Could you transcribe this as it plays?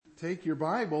Take your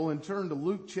Bible and turn to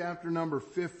Luke chapter number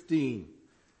 15.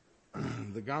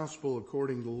 The Gospel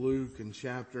according to Luke in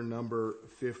chapter number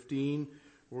 15.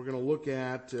 We're going to look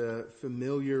at a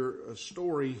familiar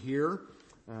story here,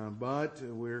 but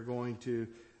we're going to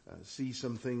see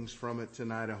some things from it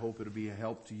tonight. I hope it'll be a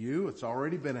help to you. It's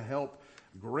already been a help,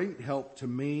 great help to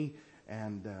me,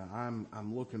 and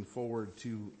I'm looking forward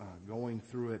to going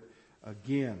through it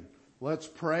again. Let's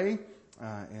pray,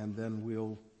 and then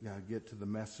we'll get to the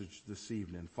message this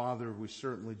evening. Father, we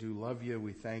certainly do love you.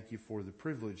 We thank you for the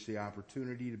privilege, the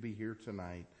opportunity to be here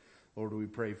tonight. Lord, we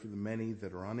pray for the many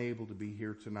that are unable to be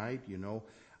here tonight. You know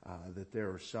that there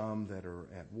are some that are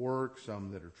at work,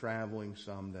 some that are traveling,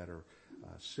 some that are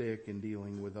sick and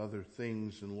dealing with other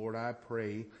things. And Lord, I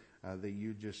pray that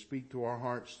you just speak to our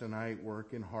hearts tonight,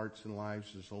 work in hearts and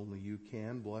lives as only you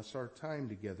can. Bless our time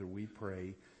together, we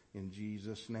pray. In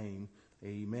Jesus' name,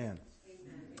 amen.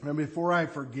 And before I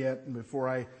forget, and before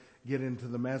I get into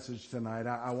the message tonight,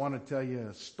 I want to tell you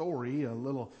a story, a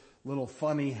little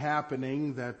funny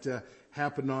happening that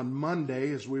happened on Monday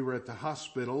as we were at the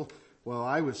hospital. Well,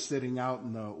 I was sitting out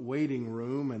in the waiting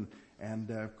room,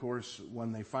 and of course,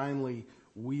 when they finally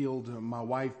wheeled my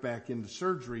wife back into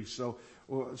surgery, so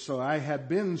I had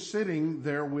been sitting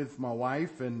there with my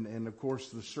wife, and of course,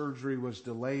 the surgery was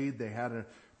delayed. They had a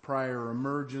prior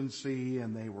emergency,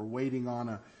 and they were waiting on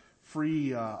a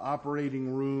free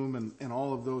operating room and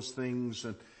all of those things.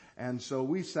 And so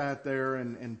we sat there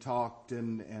and talked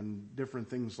and different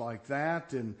things like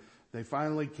that. And they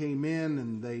finally came in,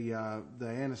 and the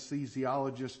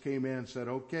anesthesiologist came in and said,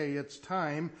 okay, it's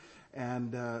time.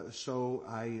 And so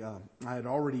I had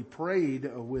already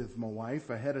prayed with my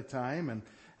wife ahead of time.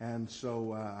 And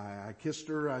so I kissed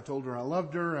her. I told her I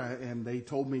loved her. And they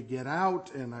told me get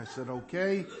out. And I said,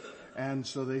 okay. And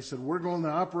so they said, we're going to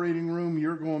the operating room.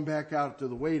 You're going back out to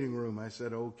the waiting room. I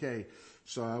said, okay.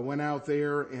 So I went out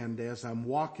there, and as I'm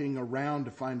walking around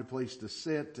to find a place to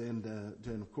sit and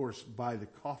of course buy the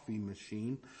coffee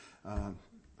machine,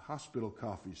 hospital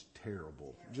coffee's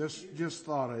terrible. Just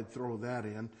thought I'd throw that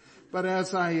in. But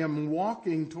as I am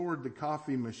walking toward the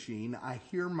coffee machine, I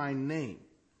hear my name.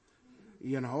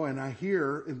 You know, and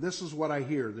this is what I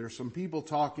hear. There's some people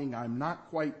talking. I'm not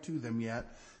quite to them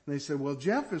yet. And they said, well,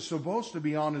 Jeff is supposed to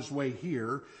be on his way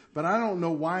here, but I don't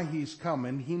know why he's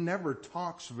coming. He never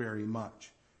talks very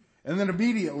much. And then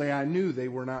immediately I knew they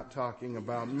were not talking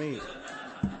about me.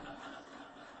 I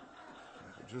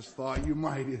just thought you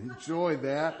might enjoy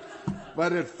that.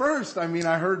 But at first, I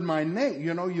heard my name.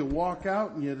 You know, you walk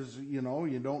out and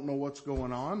you don't know what's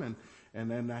going on. And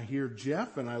then I hear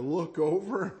Jeff, and I look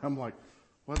over, and I'm like,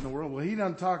 what in the world? Well, he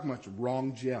doesn't talk much.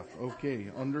 Wrong Jeff. Okay,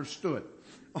 understood.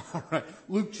 All right,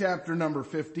 Luke chapter number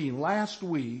 15. Last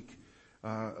week,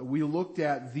 we looked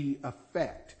at the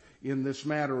effect in this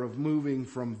matter of moving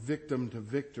from victim to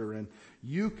victor. And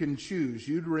you can choose,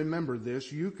 you'd remember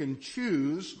this, you can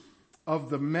choose of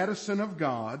the medicine of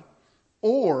God,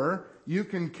 or you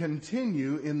can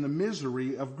continue in the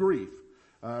misery of grief.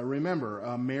 Remember,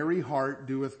 a merry heart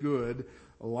doeth good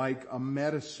like a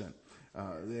medicine,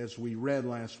 as we read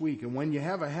last week. And when you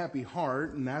have a happy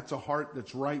heart, and that's a heart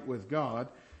that's right with God,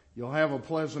 you'll have a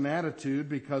pleasant attitude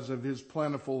because of His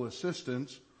plentiful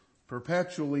assistance,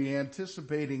 perpetually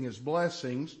anticipating His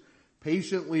blessings,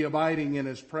 patiently abiding in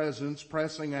His presence,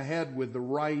 pressing ahead with the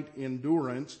right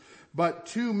endurance. But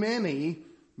too many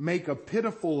make a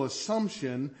pitiful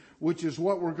assumption, which is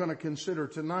what we're going to consider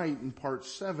tonight in part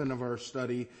 7 of our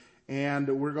study. And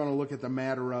we're going to look at the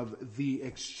matter of the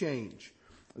exchange.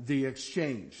 The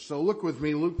exchange. So look with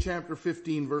me, Luke chapter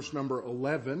 15, verse number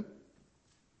 11.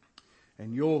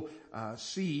 And you'll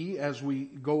see as we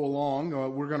go along,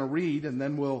 we're going to read, and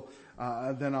then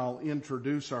then I'll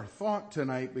introduce our thought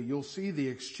tonight. But you'll see the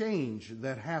exchange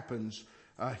that happens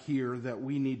here that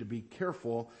we need to be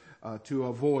careful to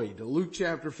avoid. Luke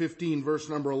chapter 15, verse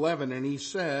number 11. And he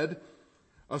said,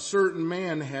 a certain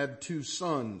man had 2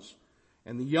 sons,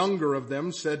 and the younger of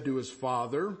them said to his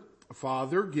father,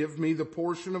 Father, give me the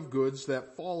portion of goods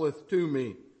that falleth to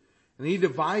me. And he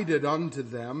divided unto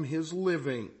them his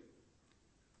living.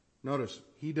 Notice,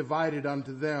 he divided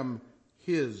unto them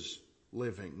his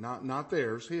living, not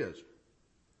theirs, his.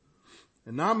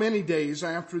 And not many days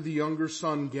after, the younger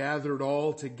son gathered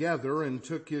all together and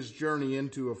took his journey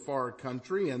into a far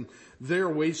country, and there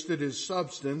wasted his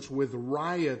substance with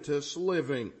riotous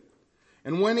living.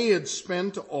 And when he had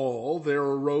spent all, there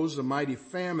arose a mighty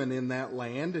famine in that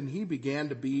land, and he began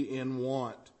to be in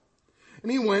want.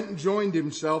 And he went and joined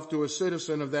himself to a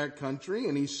citizen of that country,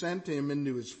 and he sent him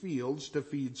into his fields to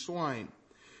feed swine.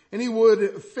 And he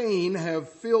would fain have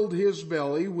filled his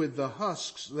belly with the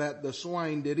husks that the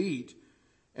swine did eat,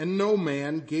 and no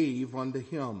man gave unto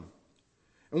him.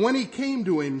 And when he came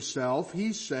to himself,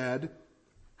 he said,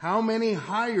 how many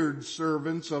hired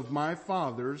servants of my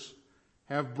father's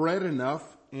have bread enough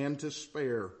and to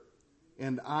spare,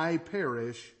 and I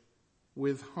perish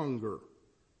with hunger.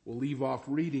 We'll leave off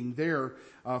reading there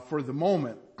for the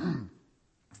moment.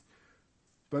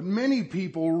 But many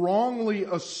people wrongly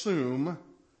assume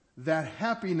that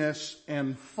happiness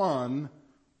and fun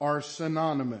are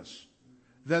synonymous,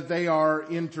 that they are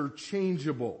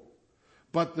interchangeable.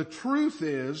 But the truth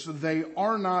is they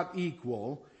are not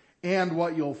equal, and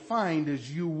what you'll find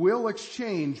is you will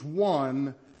exchange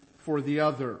one for the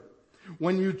other.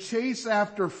 When you chase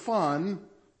after fun,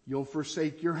 you'll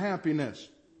forsake your happiness.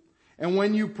 And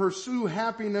when you pursue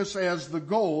happiness as the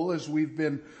goal, as we've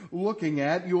been looking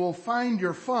at, you will find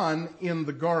your fun in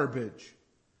the garbage.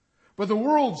 But the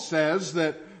world says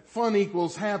that fun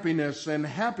equals happiness and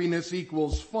happiness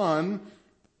equals fun,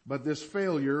 but this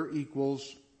failure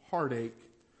equals heartache.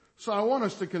 So I want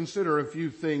us to consider a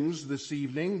few things this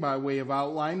evening by way of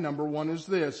outline. Number one is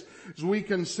this. As we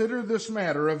consider this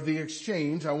matter of the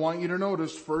exchange, I want you to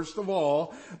notice, first of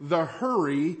all, the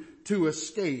hurry to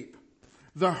escape.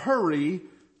 The hurry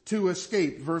to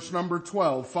escape. Verse number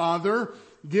 12. Father,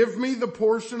 give me the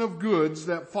portion of goods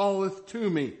that falleth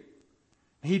to me.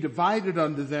 He divided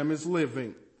unto them his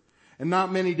living. And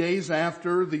not many days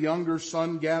after, the younger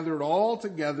son gathered all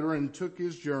together and took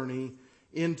his journey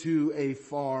into a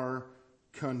far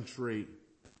country.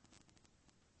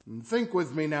 And think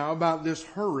with me now about this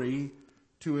hurry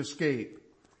to escape.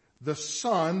 The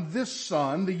son,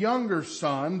 the younger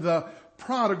son, the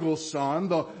prodigal son,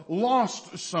 the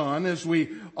lost son, as we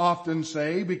often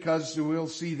say, because we'll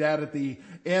see that at the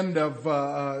end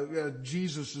of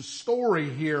Jesus' story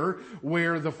here,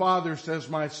 where the father says,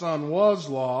 my son was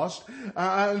lost.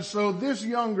 And so this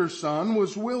younger son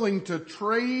was willing to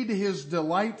trade his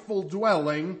delightful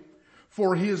dwelling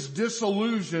for his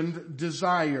disillusioned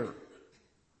desire.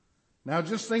 Now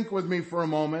just think with me for a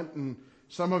moment, and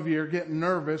some of you are getting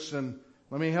nervous, and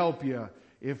let me help you.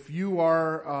 If you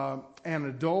are an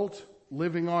adult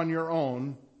living on your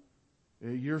own,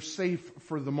 you're safe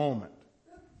for the moment.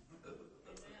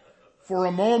 For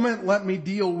a moment, let me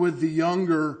deal with the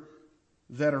younger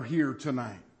that are here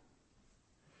tonight.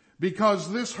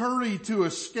 Because this hurry to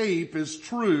escape is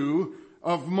true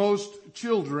of most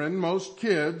children, most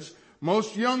kids,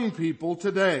 most young people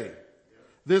today.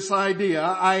 This idea,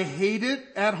 I hate it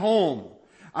at home.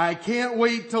 I can't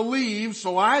wait to leave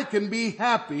so I can be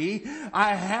happy.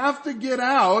 I have to get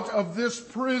out of this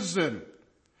prison.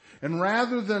 And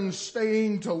rather than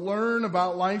staying to learn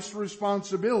about life's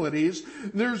responsibilities,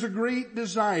 there's a great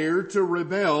desire to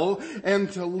rebel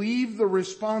and to leave the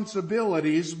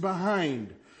responsibilities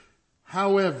behind.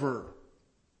 However,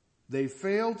 they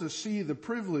fail to see the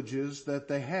privileges that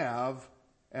they have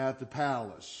at the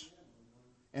palace.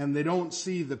 And they don't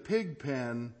see the pig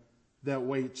pen that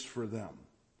waits for them.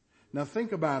 Now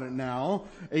think about it now.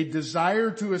 A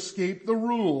desire to escape the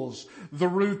rules, the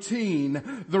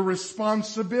routine, the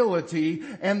responsibility,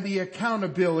 and the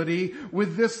accountability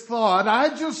with this thought,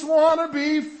 I just want to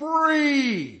be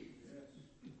free.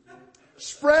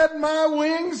 Spread my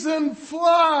wings and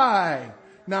fly.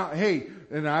 Now, hey,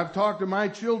 and I've talked to my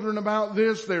children about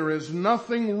this. There is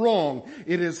nothing wrong.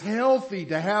 It is healthy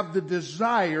to have the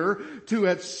desire to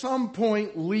at some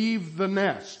point leave the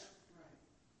nest.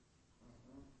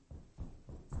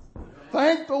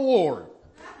 Thank the Lord.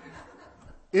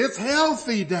 It's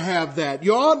healthy to have that.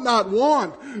 You ought not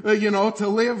want, to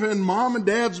live in mom and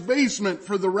dad's basement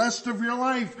for the rest of your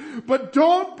life. But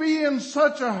don't be in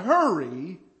such a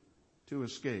hurry to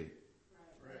escape.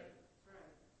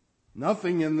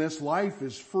 Nothing in this life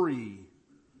is free.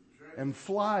 And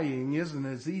flying isn't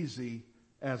as easy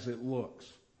as it looks.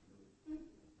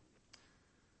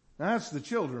 That's the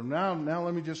children. Now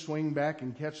let me just swing back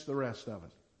and catch the rest of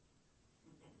it.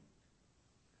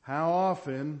 How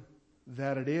often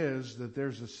that it is that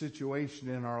there's a situation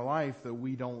in our life that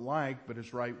we don't like, but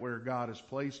it's right where God has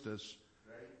placed us.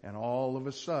 And all of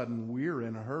a sudden we're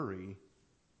in a hurry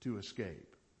to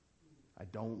escape. I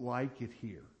don't like it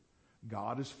here.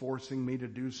 God is forcing me to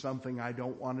do something I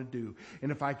don't want to do.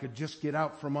 And if I could just get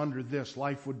out from under this,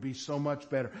 life would be so much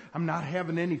better. I'm not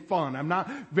having any fun. I'm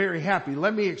not very happy.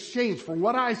 Let me exchange for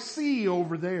what I see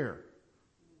over there.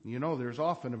 There's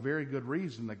often a very good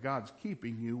reason that God's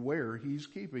keeping you where He's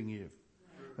keeping you.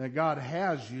 That God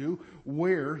has you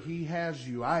where He has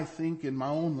you. I think in my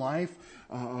own life,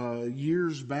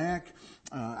 years back,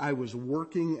 I was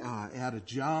working at a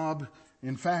job.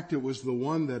 In fact, it was the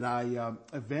one that I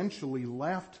eventually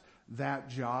left that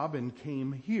job and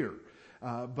came here.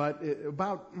 But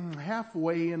about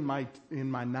halfway in my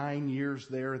 9 years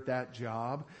there at that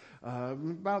job,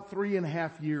 about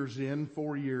 3.5 years in,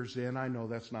 4 years in, I know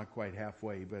that's not quite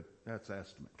halfway, but that's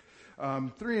estimate.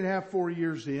 3.5, 4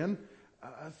 years in,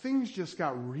 things just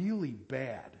got really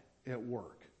bad at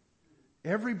work.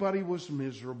 Everybody was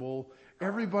miserable.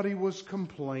 Everybody was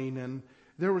complaining.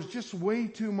 There was just way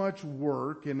too much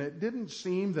work, and it didn't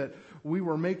seem that we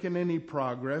were making any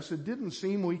progress. It didn't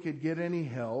seem we could get any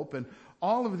help, and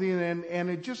all of and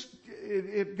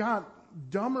it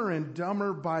got dumber and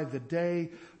dumber by the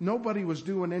day. Nobody was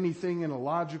doing anything in a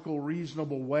logical,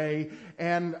 reasonable way,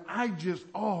 and I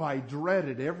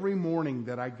dreaded every morning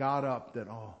that I got up that,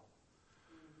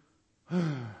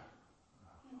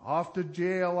 off to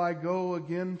jail I go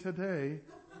again today.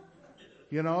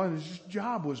 And this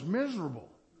job was miserable.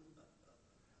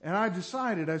 And I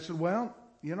decided, I said, well,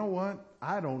 you know what?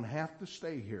 I don't have to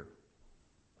stay here.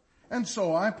 And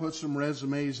so I put some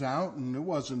resumes out, and it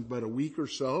wasn't but a week or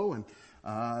so,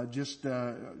 and just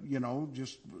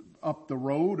up the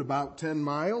road about 10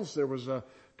 miles, there was a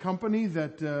company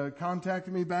that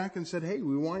contacted me back and said, hey,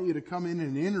 we want you to come in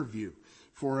and interview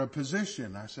for a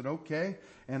position. I said, okay.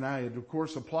 And I had, of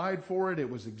course, applied for it. It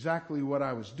was exactly what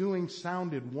I was doing.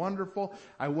 Sounded wonderful.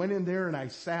 I went in there and I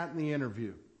sat in the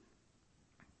interview.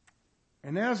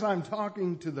 And as I'm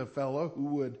talking to the fellow who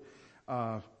would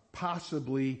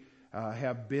possibly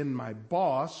have been my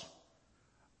boss,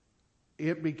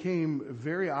 it became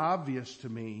very obvious to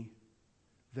me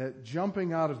that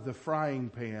jumping out of the frying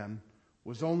pan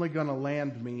was only going to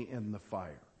land me in the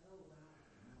fire.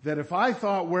 That if I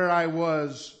thought where I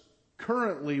was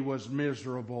currently was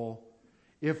miserable,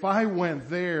 if I went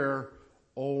there,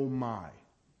 oh my.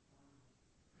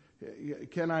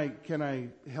 Can I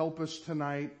help us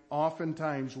tonight?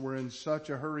 Oftentimes we're in such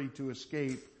a hurry to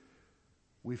escape,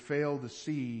 we fail to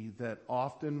see that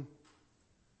often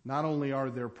not only are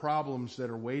there problems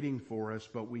that are waiting for us,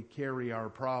 but we carry our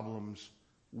problems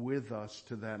with us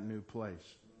to that new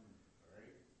place.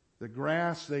 The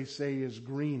grass, they say, is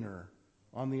greener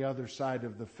on the other side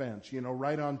of the fence,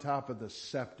 right on top of the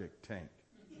septic tank.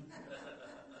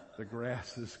 The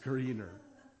grass is greener.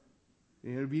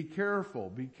 Be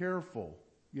careful,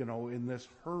 in this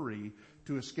hurry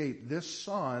to escape. This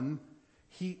son,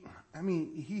 he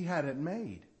had it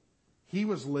made. He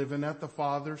was living at the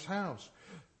Father's house.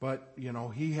 But,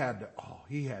 he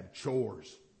had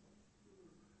chores.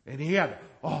 And he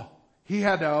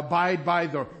had to abide by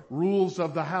the rules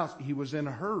of the house. He was in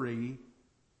a hurry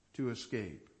to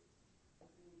escape.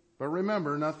 But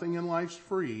remember, nothing in life's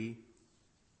free.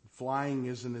 Flying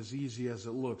isn't as easy as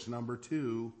it looks. Number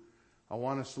 2, I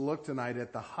want us to look tonight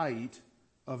at the height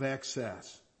of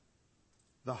excess.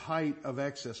 The height of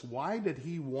excess. Why did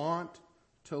he want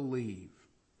to leave?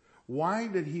 Why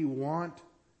did he want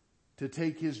to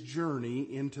take his journey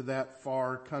into that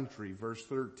far country? Verse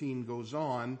 13 goes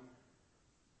on,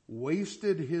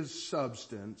 wasted his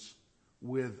substance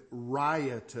with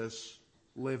riotous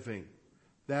living.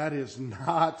 That is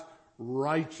not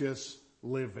righteous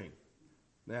living.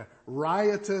 Now,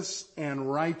 riotous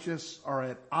and righteous are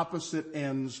at opposite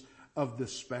ends of the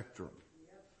spectrum.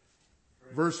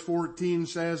 Verse 14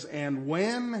 says, and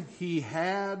when he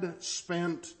had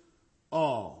spent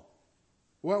all.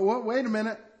 Wait a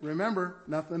minute. Remember,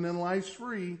 nothing in life's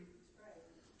free.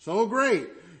 So great.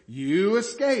 You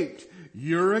escaped.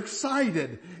 You're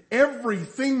excited.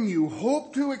 Everything you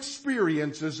hope to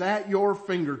experience is at your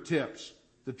fingertips.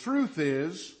 The truth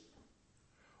is,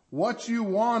 what you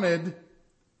wanted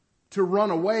to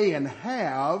run away and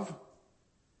have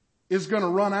is going to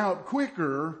run out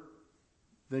quicker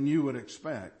than you would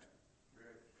expect.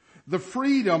 The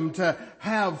freedom to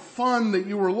have fun that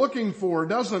you were looking for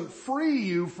doesn't free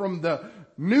you from the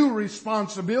new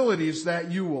responsibilities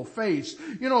that you will face.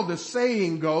 The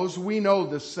saying goes, we know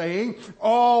the saying,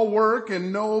 all work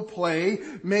and no play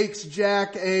makes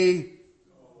Jack a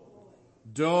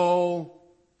dull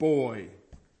boy.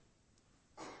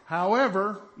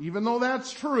 However, even though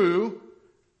that's true,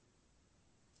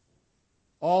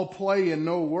 all play and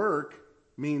no work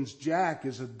means Jack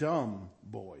is a dumb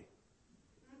boy.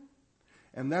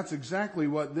 And that's exactly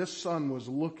what this son was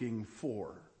looking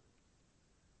for.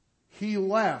 He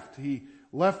left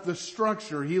the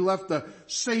structure, he left the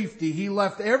safety, he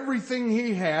left everything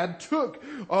he had, took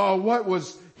what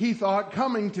was, he thought,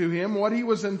 coming to him, what he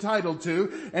was entitled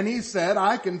to, and he said,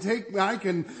 I can take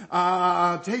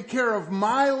care of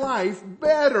my life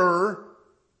better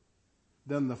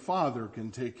than the Father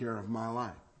can take care of my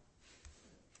life.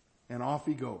 And off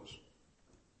he goes.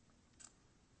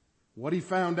 What he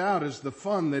found out is the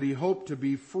fun that he hoped to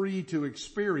be free to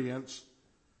experience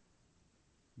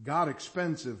got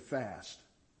expensive fast.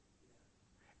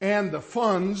 And the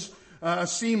funds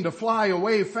seemed to fly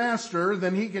away faster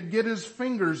than he could get his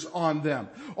fingers on them.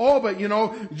 Oh, but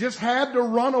just had to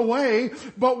run away.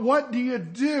 But what do you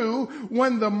do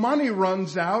when the money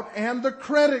runs out and the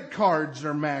credit cards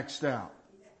are maxed out?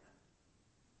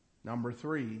 Number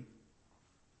 3,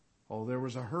 there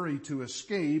was a hurry to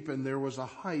escape and there was a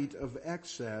height of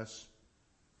excess.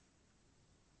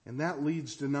 And that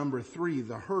leads to number 3,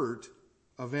 the hurt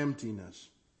of emptiness.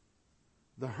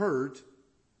 The hurt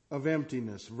of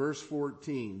emptiness. Verse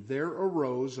 14, there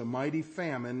arose a mighty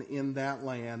famine in that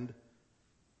land,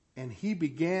 and he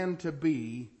began to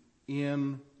be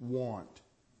in want.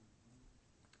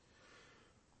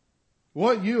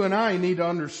 What you and I need to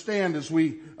understand as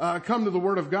we come to the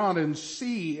Word of God and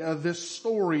see this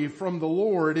story from the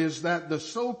Lord is that the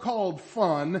so-called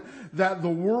fun that the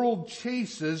world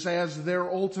chases as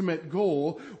their ultimate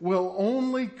goal will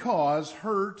only cause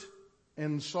hurt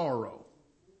and sorrow.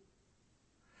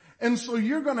 And so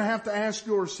you're going to have to ask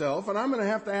yourself, and I'm going to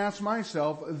have to ask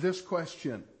myself this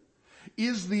question.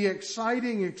 Is the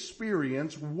exciting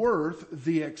experience worth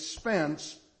the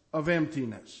expense of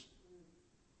emptiness?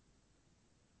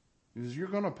 Because you're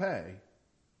going to pay.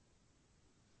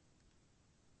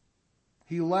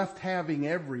 He left having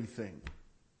everything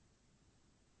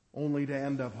only to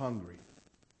end up hungry.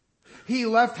 He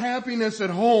left happiness at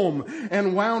home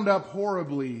and wound up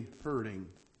horribly hurting.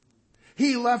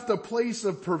 He left a place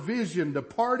of provision to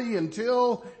party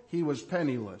until he was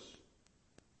penniless.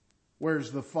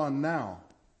 Where's the fun now?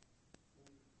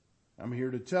 I'm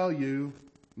here to tell you,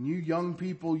 you young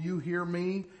people, you hear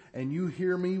me, and you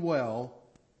hear me well,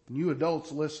 and you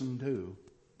adults listen too.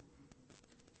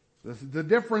 The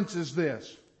difference is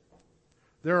this.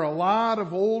 There are a lot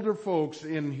of older folks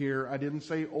in here. I didn't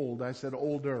say old, I said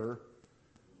older.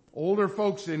 Older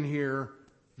folks in here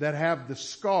that have the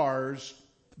scars,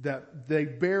 that they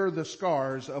bear the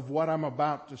scars of what I'm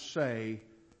about to say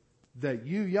that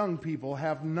you young people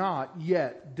have not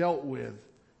yet dealt with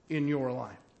in your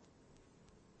life.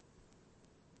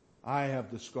 I have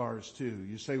the scars too.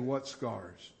 You say, what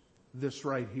scars? This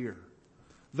right here.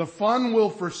 The fun will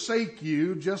forsake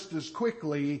you just as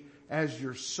quickly as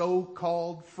your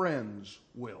so-called friends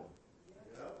will.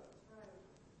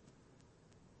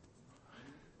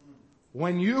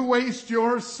 When you waste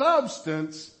your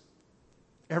substance,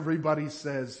 everybody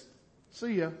says,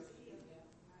 see ya.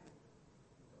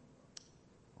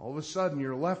 All of a sudden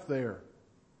you're left there.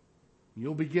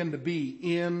 You'll begin to be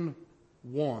in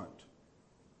want.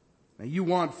 Now you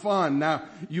want fun. Now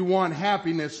you want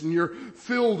happiness, and you're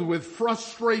filled with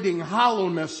frustrating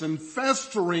hollowness and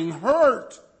festering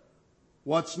hurt.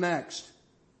 What's next?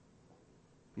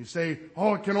 You say,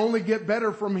 it can only get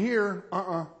better from here.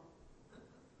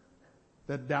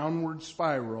 That downward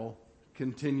spiral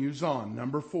continues on.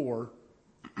 Number 4,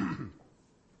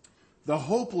 the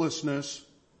hopelessness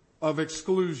of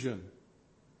exclusion.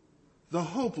 The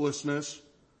hopelessness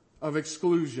of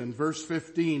exclusion. Verse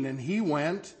 15, and he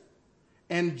went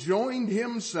and joined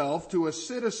himself to a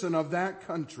citizen of that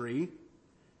country,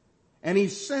 and he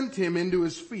sent him into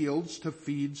his fields to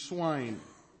feed swine.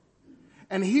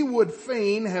 And he would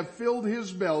fain have filled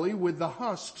his belly with the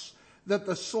husks that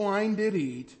the swine did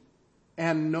eat,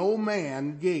 and no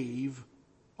man gave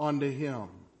unto him.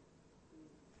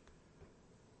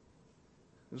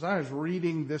 As I was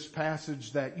reading this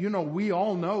passage that, we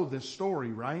all know this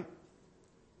story, right?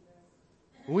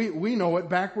 We know it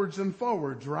backwards and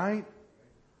forwards, right?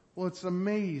 Well, it's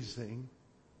amazing.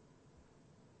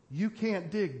 You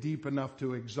can't dig deep enough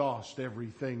to exhaust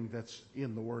everything that's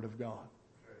in the Word of God.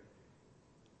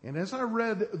 And as I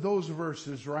read those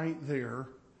verses right there,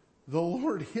 the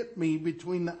Lord hit me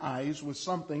between the eyes with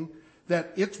something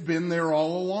that it's been there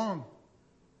all along.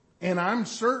 And I'm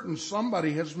certain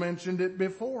somebody has mentioned it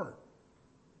before.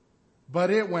 But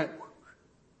it went,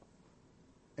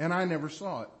 and I never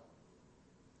saw it.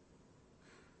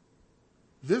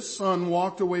 This son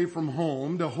walked away from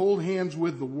home to hold hands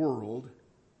with the world,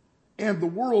 and the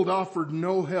world offered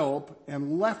no help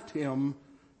and left him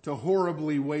to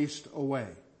horribly waste away.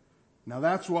 Now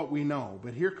that's what we know,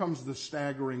 but here comes the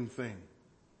staggering thing.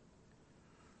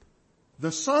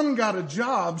 The son got a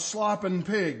job slopping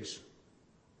pigs.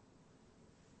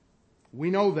 We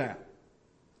know that.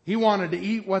 He wanted to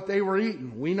eat what they were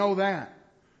eating. We know that.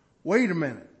 Wait a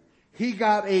minute. He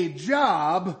got a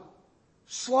job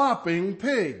slopping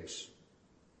pigs.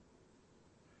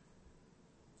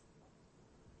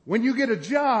 When you get a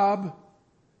job,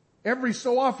 every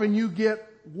so often you get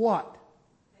what?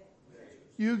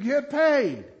 You get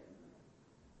paid.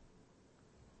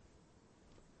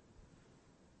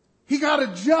 He got a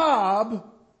job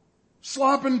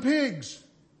Slopping pigs.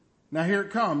 Now here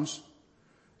it comes.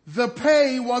 The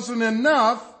pay wasn't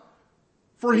enough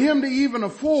for him to even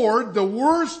afford the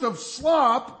worst of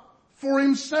slop for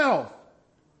himself.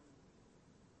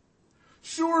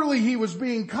 Surely he was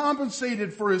being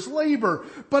compensated for his labor,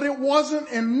 but it wasn't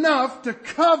enough to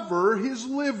cover his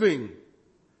living.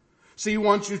 See,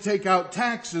 once you take out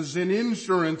taxes and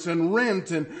insurance and rent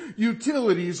and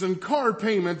utilities and car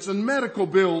payments and medical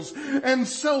bills and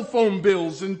cell phone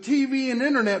bills and TV and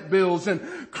internet bills and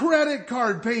credit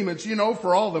card payments,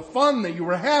 for all the fun that you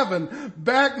were having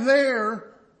back there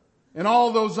and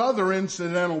all those other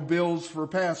incidental bills for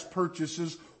past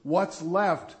purchases, what's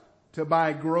left to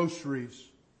buy groceries?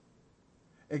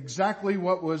 Exactly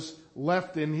what was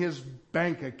left in his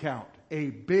bank account. A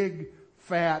big,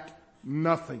 fat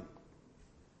nothing.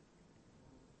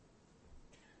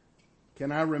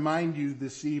 Can I remind you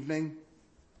this evening?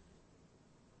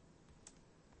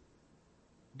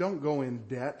 Don't go in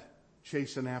debt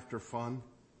chasing after fun.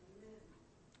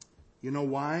 You know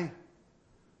why?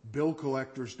 Bill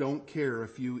collectors don't care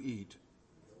if you eat.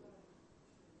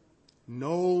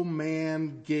 No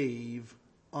man gave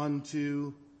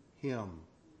unto him.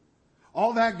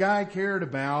 All that guy cared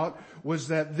about was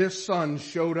that this son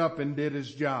showed up and did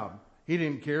his job. He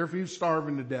didn't care if he was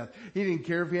starving to death. He didn't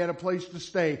care if he had a place to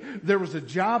stay. There was a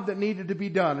job that needed to be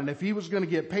done, and if he was going to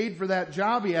get paid for that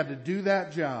job, he had to do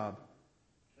that job,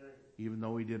 even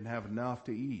though he didn't have enough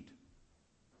to eat.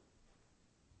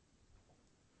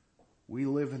 We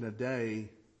live in a day,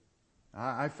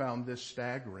 I found this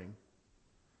staggering.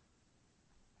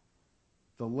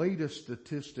 The latest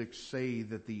statistics say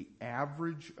that the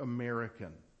average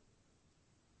American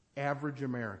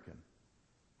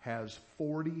has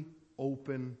 40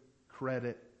 open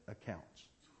credit accounts.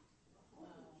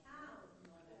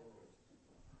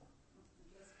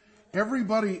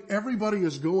 Everybody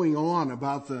is going on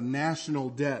about the national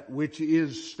debt, which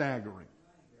is staggering.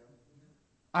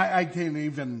 I can't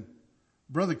even,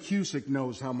 Brother Cusick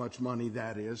knows how much money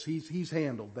that is. He's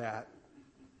handled that.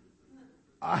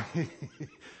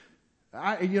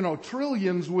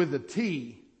 Trillions with a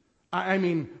T. I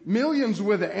mean, millions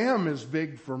with an M is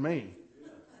big for me.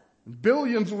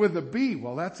 Billions with a B,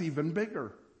 well, that's even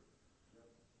bigger.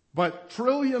 But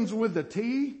trillions with a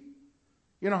T,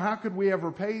 how could we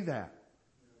ever pay that?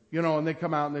 And they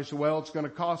come out and they say, well, it's going to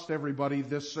cost everybody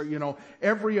this,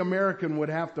 every American would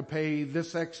have to pay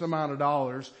this X amount of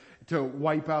dollars to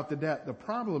wipe out the debt. The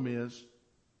problem is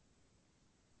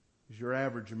your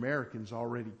average American's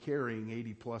already carrying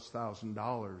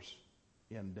 $80,000+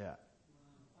 in debt.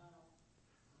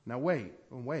 Now wait.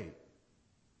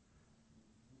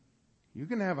 You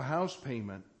can have a house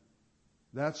payment.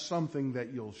 That's something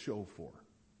that you'll show for.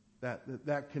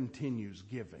 That continues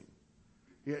giving.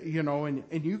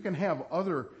 And you can have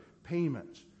other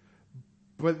payments.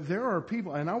 But there are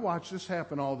people, and I watch this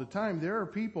happen all the time, there are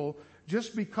people,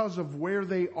 just because of where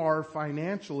they are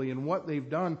financially and what they've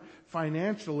done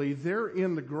financially, they're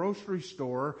in the grocery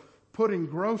store putting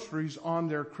groceries on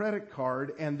their credit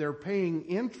card and they're paying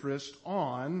interest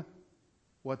on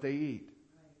what they eat.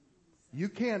 You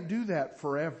can't do that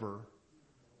forever.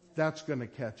 That's going to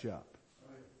catch up.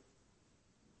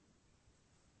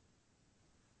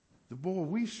 Boy,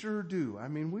 we sure do. I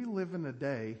mean, we live in a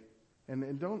day,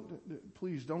 and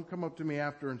please don't come up to me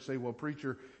after and say, well,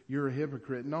 preacher, you're a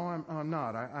hypocrite. No, I'm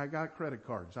not. I got credit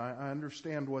cards. I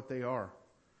understand what they are.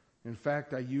 In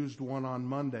fact, I used one on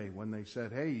Monday when they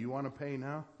said, hey, you want to pay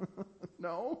now?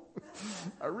 No,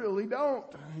 I really don't,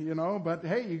 but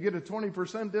hey, you get a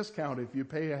 20% discount if you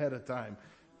pay ahead of time.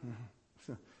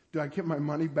 Do I get my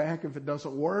money back if it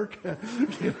doesn't work?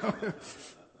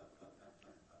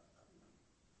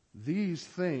 These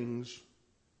things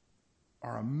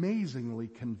are amazingly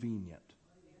convenient.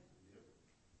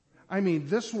 I mean,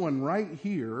 this one right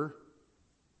here,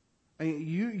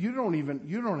 you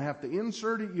don't have to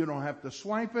insert it. You don't have to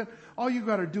swipe it. All you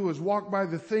got to do is walk by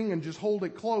the thing and just hold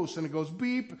it close, and it goes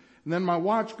beep, and then my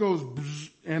watch goes bzz,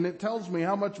 and it tells me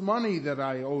how much money that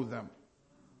I owe them.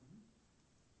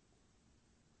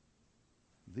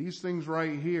 These things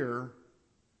right here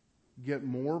get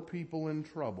more people in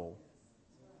trouble.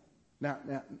 Now,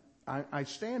 I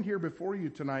stand here before you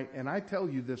tonight, and I tell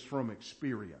you this from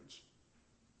experience.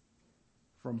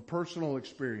 From personal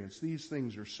experience, these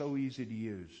things are so easy to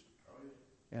use.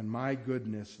 And my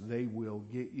goodness, they will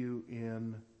get you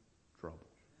in trouble.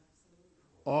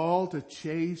 All to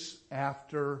chase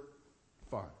after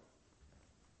fun.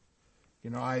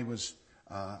 I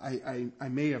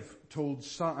may have told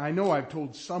some, I know I've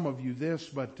told some of you this,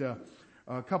 but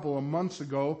a couple of months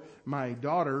ago, my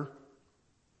daughter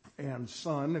and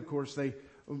son, of course, they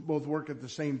both work at the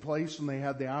same place, and they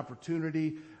had the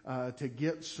opportunity to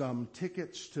get some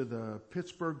tickets to the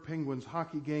Pittsburgh Penguins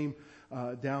hockey game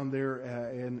down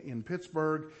there in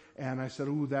Pittsburgh. And I said,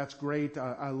 "Ooh, that's great.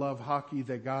 I love hockey."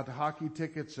 They got hockey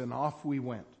tickets, and off we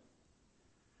went.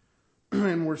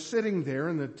 And we're sitting there,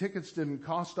 and the tickets didn't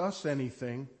cost us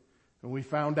anything. And we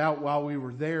found out while we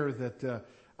were there that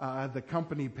the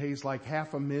company pays like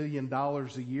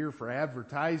 $500,000 a year for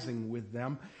advertising with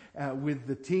them, with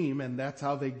the team, and that's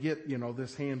how they get,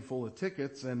 this handful of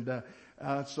tickets. And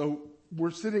so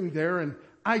we're sitting there, and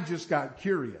I just got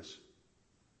curious.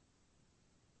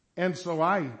 And so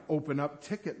I open up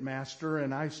Ticketmaster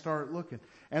and I start looking.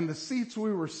 And the seats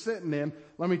we were sitting in,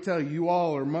 let me tell you, you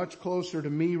all are much closer to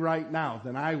me right now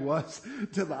than I was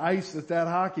to the ice at that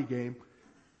hockey game.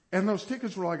 And those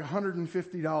tickets were like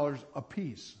 $150 a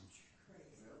piece.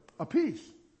 A piece.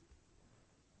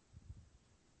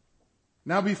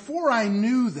 Now, before I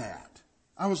knew that,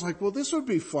 I was like, well, this would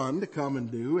be fun to come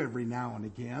and do every now and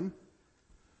again.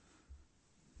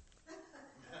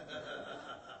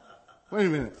 Wait a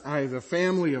minute. I have a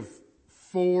family of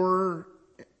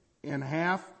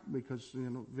 4.5 because,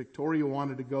 Victoria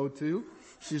wanted to go too.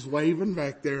 She's waving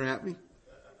back there at me.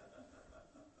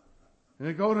 And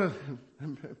I go to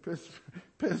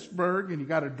Pittsburgh, and you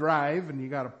got to drive, and you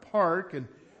got to park, and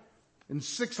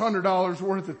 $600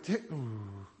 worth of tickets.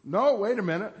 No, wait a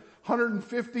minute.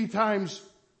 150 times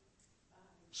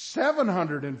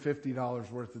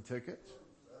 $750 worth of tickets.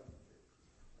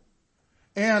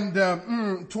 And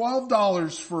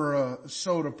 $12 for a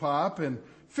soda pop, and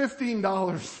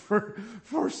 $15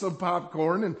 for some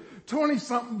popcorn, and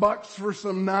 20-something bucks for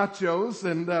some nachos,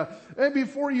 and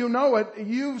before you know it,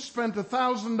 you've spent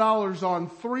 $1,000 on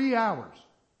 3 hours.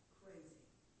 Crazy.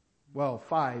 Well,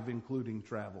 5 including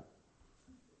travel.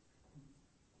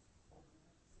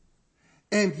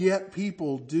 And yet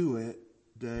people do it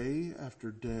day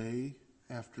after day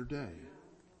after day.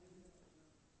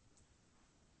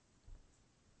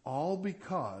 All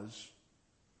because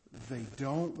they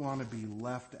don't want to be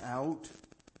left out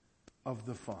of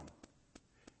the fun.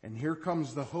 And here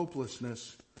comes the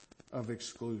hopelessness of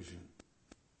exclusion.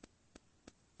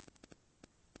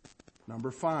 Number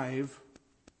 5.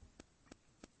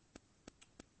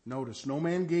 Notice, no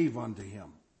man gave unto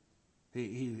him.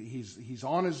 He's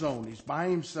on his own. He's by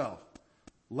himself.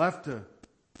 Left to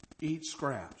eat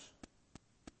scraps.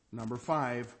 Number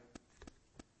 5.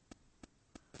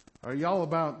 Are y'all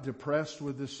about depressed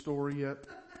with this story yet?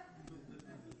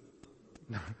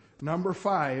 Number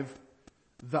 5,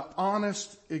 the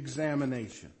honest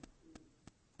examination.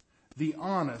 The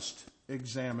honest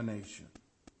examination.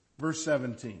 Verse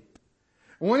 17.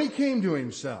 When he came to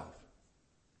himself,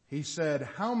 he said,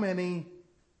 how many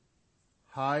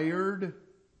hired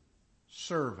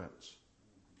servants?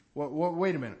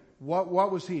 Wait a minute.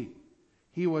 What was he?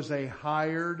 He was a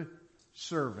hired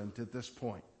servant at this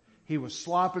point. He was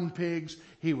slopping pigs.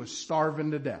 He was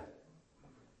starving to death.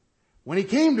 When he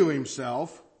came to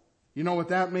himself, you know what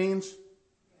that means?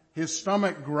 His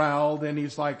stomach growled and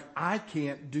he's like, I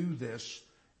can't do this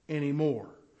anymore.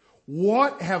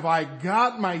 What have I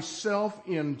got myself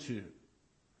into?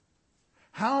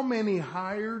 How many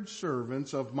hired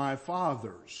servants of my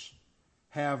father's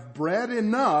have bread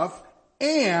enough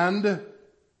and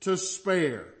to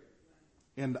spare,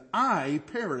 and I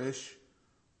perish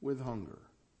with hunger?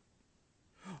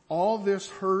 All this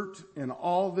hurt and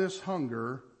all this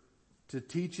hunger to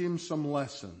teach him some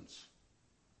lessons.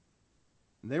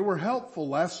 They were helpful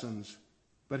lessons,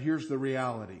 but here's the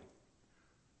reality.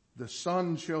 The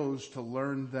son chose to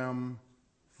learn them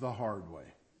the hard way.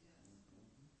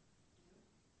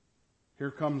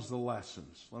 Here comes the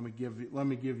lessons. Let me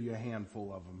give you a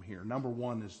handful of them here. Number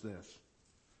 1 is this.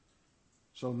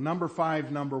 So number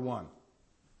 5, number 1.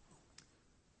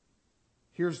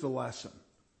 Here's the lesson.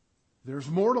 There's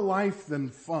more to life than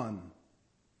fun.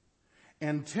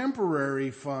 And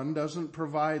temporary fun doesn't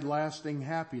provide lasting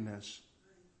happiness,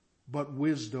 but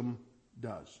wisdom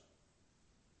does.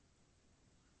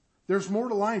 There's more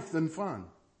to life than fun.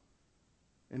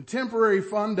 And temporary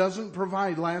fun doesn't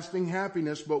provide lasting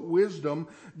happiness, but wisdom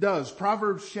does.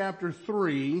 Proverbs chapter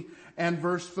 3 and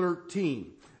verse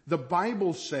 13. The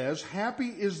Bible says, happy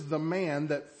is the man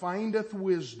that findeth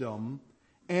wisdom,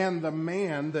 and the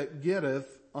man that getteth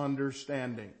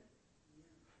understanding.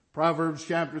 Proverbs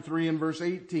chapter 3 and verse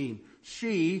 18.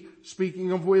 She,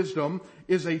 speaking of wisdom,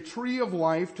 is a tree of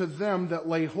life to them that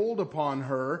lay hold upon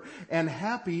her, and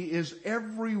happy is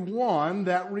every one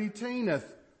that retaineth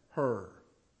her.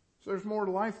 So there's more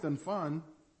to life than fun.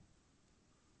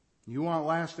 You want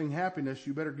lasting happiness,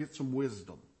 you better get some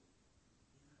wisdom.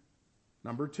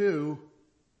 Number 2,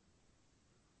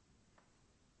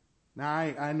 Now,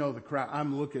 I know the crowd.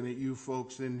 I'm looking at you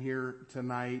folks in here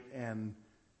tonight, and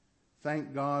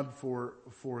thank God for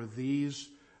these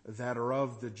that are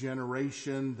of the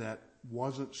generation that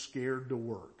wasn't scared to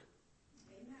work.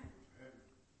 Amen.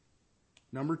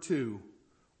 Number 2,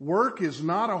 work is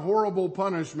not a horrible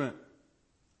punishment.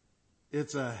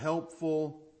 It's a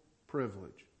helpful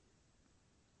privilege.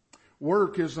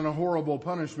 Work isn't a horrible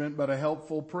punishment, but a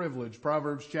helpful privilege.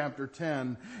 Proverbs chapter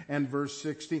 10 and verse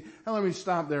 16. Now let me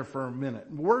stop there for a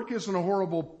minute. Work isn't a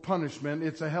horrible punishment.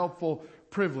 It's a helpful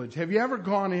privilege. Have you ever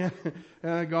gone in,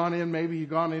 maybe you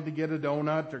gone in to get a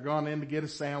donut or gone in to get a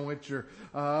sandwich or,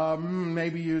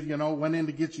 maybe you went in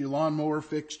to get your lawnmower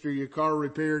fixed or your car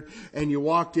repaired and you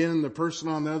walked in and the person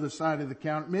on the other side of the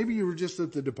counter, maybe you were just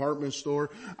at the department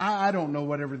store. I don't know,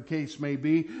 whatever the case may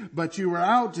be, but you were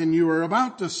out and you were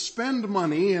about to spend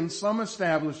money in some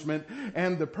establishment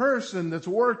and the person that's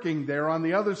working there on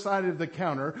the other side of the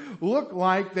counter looked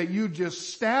like that you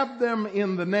just stabbed them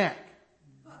in the neck.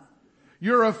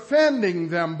 You're offending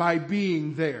them by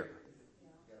being there.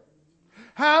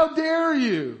 How dare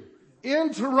you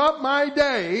interrupt my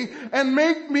day and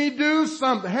make me do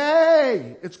something?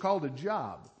 Hey, it's called a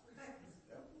job.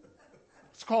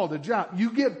 It's called a job. You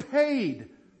get paid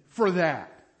for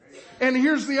that. And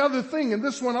here's the other thing, and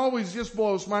this one always just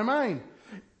blows my mind.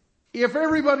 If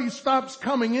everybody stops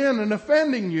coming in and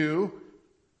offending you,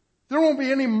 there won't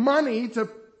be any money to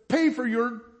pay for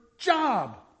your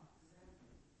job.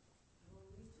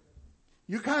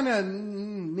 You kind of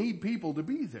need people to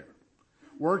be there.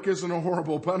 Work isn't a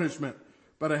horrible punishment,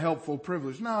 but a helpful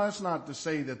privilege. No, that's not to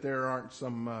say that there aren't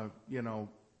some,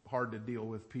 hard to deal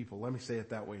with people. Let me say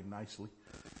it that way nicely.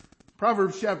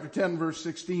 Proverbs chapter 10 verse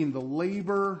 16, the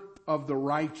labor of the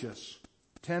righteous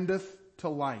tendeth to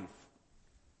life.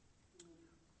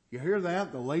 You hear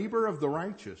that? The labor of the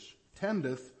righteous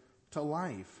tendeth to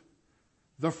life.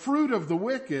 The fruit of the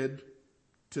wicked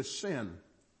to sin.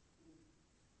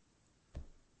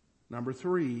 Number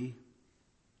 3,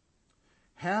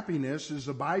 happiness is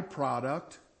a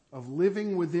byproduct of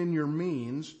living within your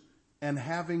means and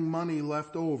having money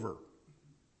left over.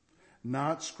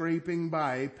 Not scraping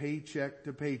by paycheck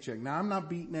to paycheck. Now, I'm not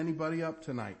beating anybody up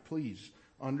tonight. Please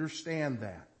understand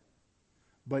that.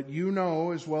 But you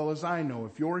know as well as I know,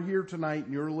 if you're here tonight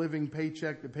and you're living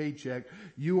paycheck to paycheck,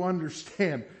 you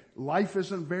understand life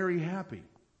isn't very happy.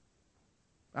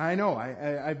 I know.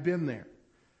 I've been there.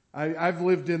 I've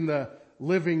lived in the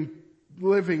living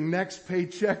next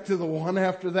paycheck to the one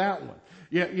after that one.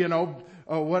 Yeah,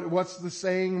 what's the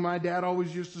saying my dad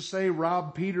always used to say?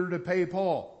 Rob Peter to pay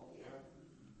Paul.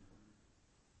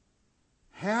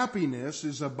 Happiness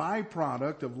is a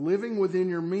byproduct of living within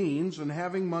your means and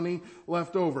having money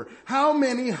left over. How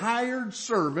many hired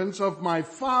servants of my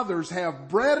father's have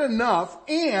bread enough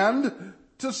and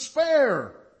to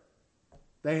spare?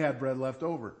 They had bread left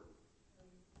over.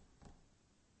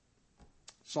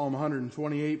 Psalm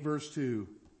 128 verse 2.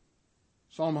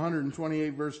 Psalm 128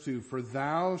 verse 2. For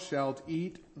thou shalt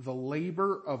eat the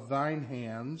labor of thine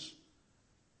hands.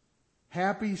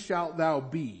 Happy shalt thou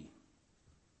be,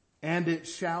 and it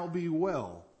shall be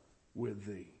well with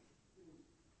thee.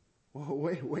 Well,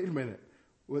 wait a minute.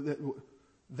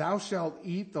 Thou shalt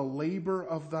eat the labor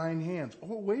of thine hands.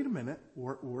 Oh, wait a minute.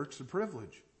 Work's a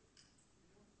privilege.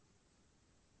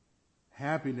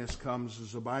 Happiness comes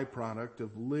as a byproduct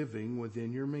of living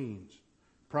within your means.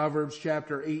 Proverbs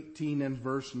chapter 18 and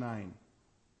verse 9.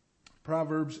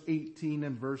 Proverbs 18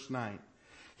 and verse 9.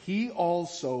 He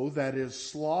also that is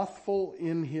slothful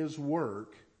in his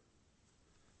work.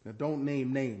 Now don't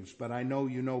name names, but I know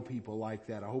you know people like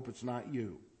that. I hope it's not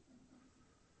you.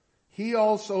 He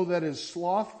also that is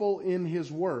slothful in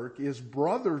his work is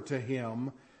brother to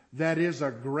him that is a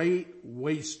great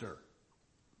waster.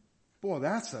 Boy,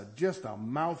 that's just a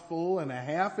mouthful and a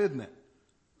half, isn't it?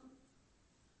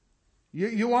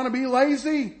 You want to be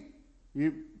lazy?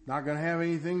 You're not going to have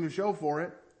anything to show for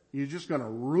it. You're just going to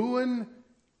ruin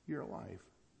your life.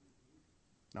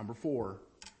 Number 4.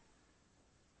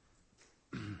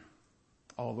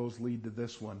 All those lead to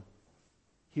this one.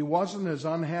 He wasn't as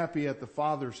unhappy at the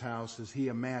Father's house as he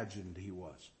imagined he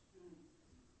was.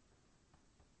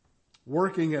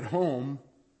 Working at home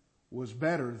was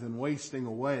better than wasting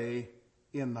away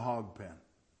in the hog pen.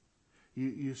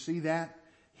 You see that?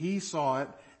 He saw it,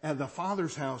 and the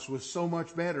Father's house was so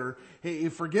much better. Hey,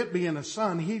 forget being a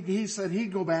son. He said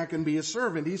he'd go back and be a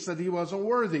servant. He said he wasn't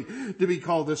worthy to be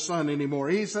called a son anymore.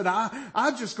 He said,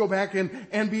 I'll just go back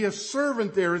and be a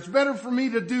servant there. It's better for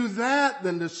me to do that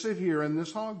than to sit here in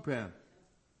this hog pen.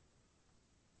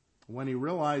 When he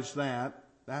realized that,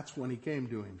 that's when he came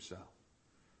to himself.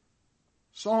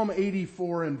 Psalm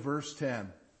 84 and verse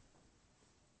 10.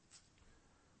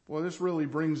 Well, this really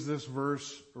brings this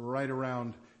verse right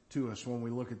around to us when we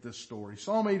look at this story.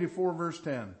 Psalm 84 verse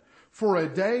 10. For a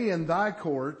day in thy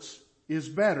courts is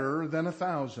better than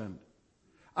 1,000.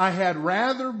 I had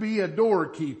rather be a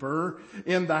doorkeeper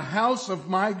in the house of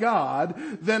my God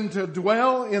than to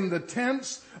dwell in the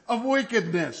tents of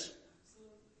wickedness.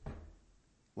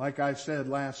 Like I said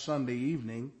last Sunday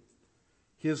evening,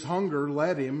 his hunger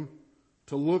led him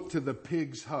to look to the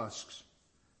pig's husks.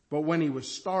 But when he was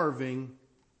starving,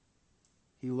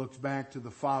 he looked back to the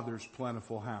Father's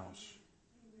plentiful house.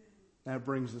 That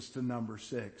brings us to number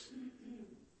 6.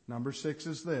 Number 6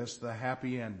 is this, the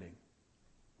happy ending.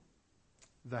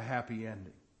 The happy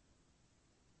ending.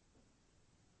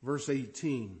 Verse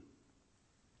 18.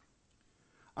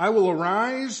 I will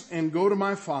arise and go to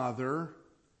my father,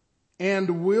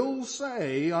 and will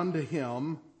say unto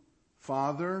him,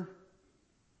 Father,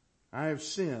 I have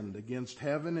sinned against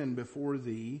heaven and before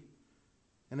thee,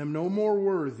 and am no more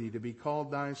worthy to be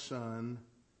called thy son.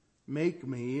 Make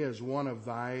me as one of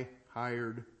thy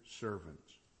hired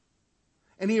servants.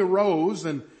 And he arose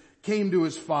and came to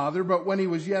his father, but when he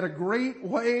was yet a great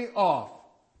way off,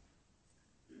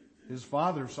 his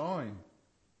father saw him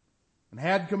and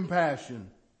had compassion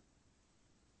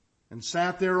and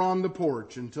sat there on the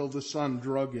porch until the sun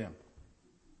drug him.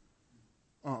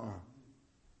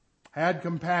 Had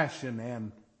compassion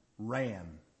and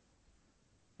ran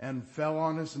and fell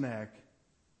on his neck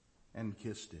and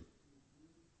kissed him.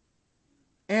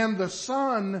 And the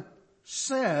son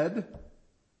said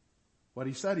what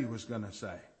he said he was going to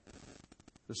say.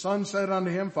 The son said unto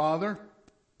him, Father,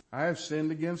 I have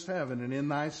sinned against heaven and in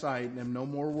thy sight, and am no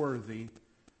more worthy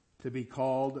to be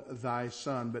called thy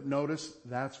son. But notice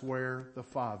that's where the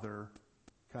father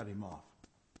cut him off.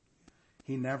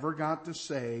 He never got to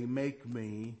say, make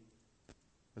me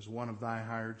as one of thy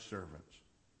hired servants.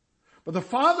 But the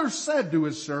father said to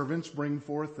his servants, bring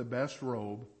forth the best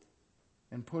robe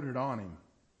and put it on him.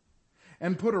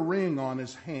 And put a ring on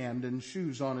his hand and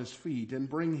shoes on his feet, and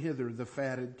bring hither the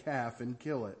fatted calf and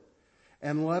kill it.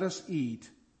 And let us eat,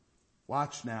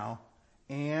 watch now,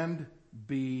 and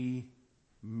be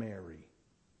merry.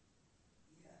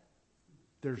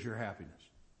 There's your happiness.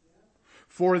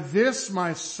 For this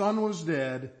my son was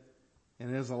dead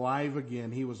and is alive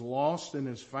again. He was lost and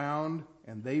is found,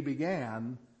 and they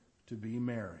began to be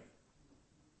merry.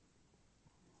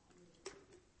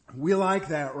 We like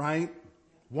that, right?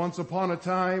 Once upon a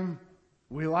time,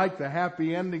 we like the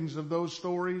happy endings of those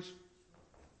stories.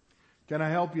 Can I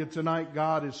help you tonight?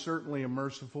 God is certainly a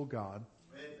merciful God.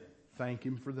 Thank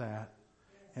Him for that.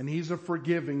 And He's a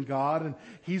forgiving God, and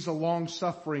He's a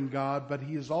long-suffering God, but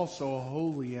He is also a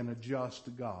holy and a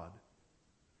just God.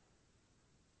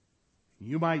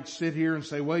 You might sit here and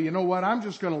say, well, you know what? I'm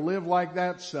just going to live like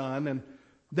that son, and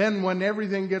then when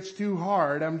everything gets too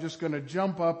hard, I'm just going to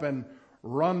jump up and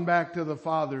run back to the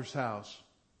Father's house.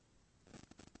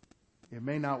 It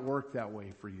may not work that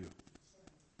way for you.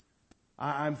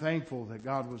 I'm thankful that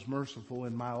God was merciful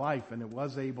in my life and it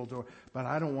was able to, but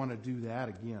I don't want to do that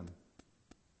again.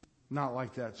 Not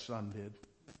like that son did.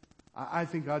 I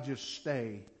think I'll just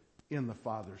stay in the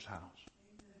Father's house.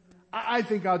 I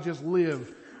think I'll just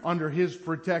live under His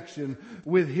protection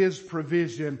with His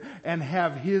provision and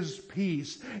have His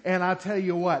peace. And I tell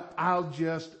you what, I'll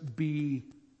just be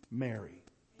merry.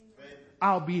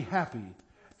 I'll be happy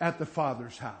at the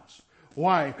Father's house.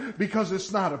 Why? Because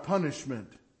it's not a punishment.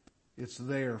 It's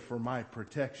there for my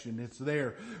protection. It's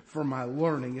there for my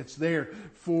learning. It's there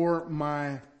for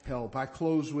my help. I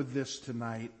close with this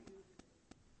tonight.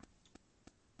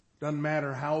 Doesn't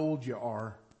matter how old you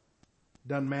are.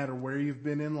 Doesn't matter where you've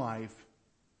been in life.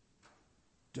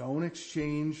 Don't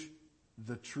exchange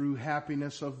the true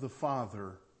happiness of the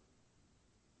Father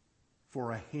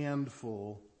for a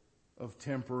handful of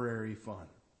temporary fun.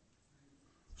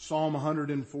 Psalm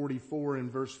 144 in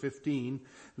verse 15,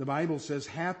 the Bible says,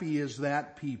 happy is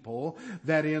that people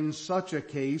that in such a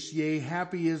case, yea,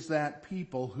 happy is that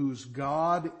people whose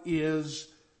God is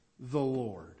the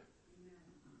Lord.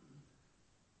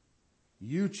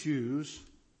 You choose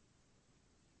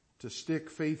to stick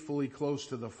faithfully close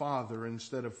to the Father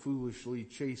instead of foolishly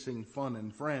chasing fun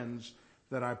and friends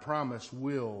that I promise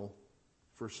will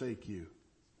forsake you.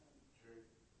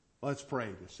 Let's pray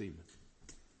this evening.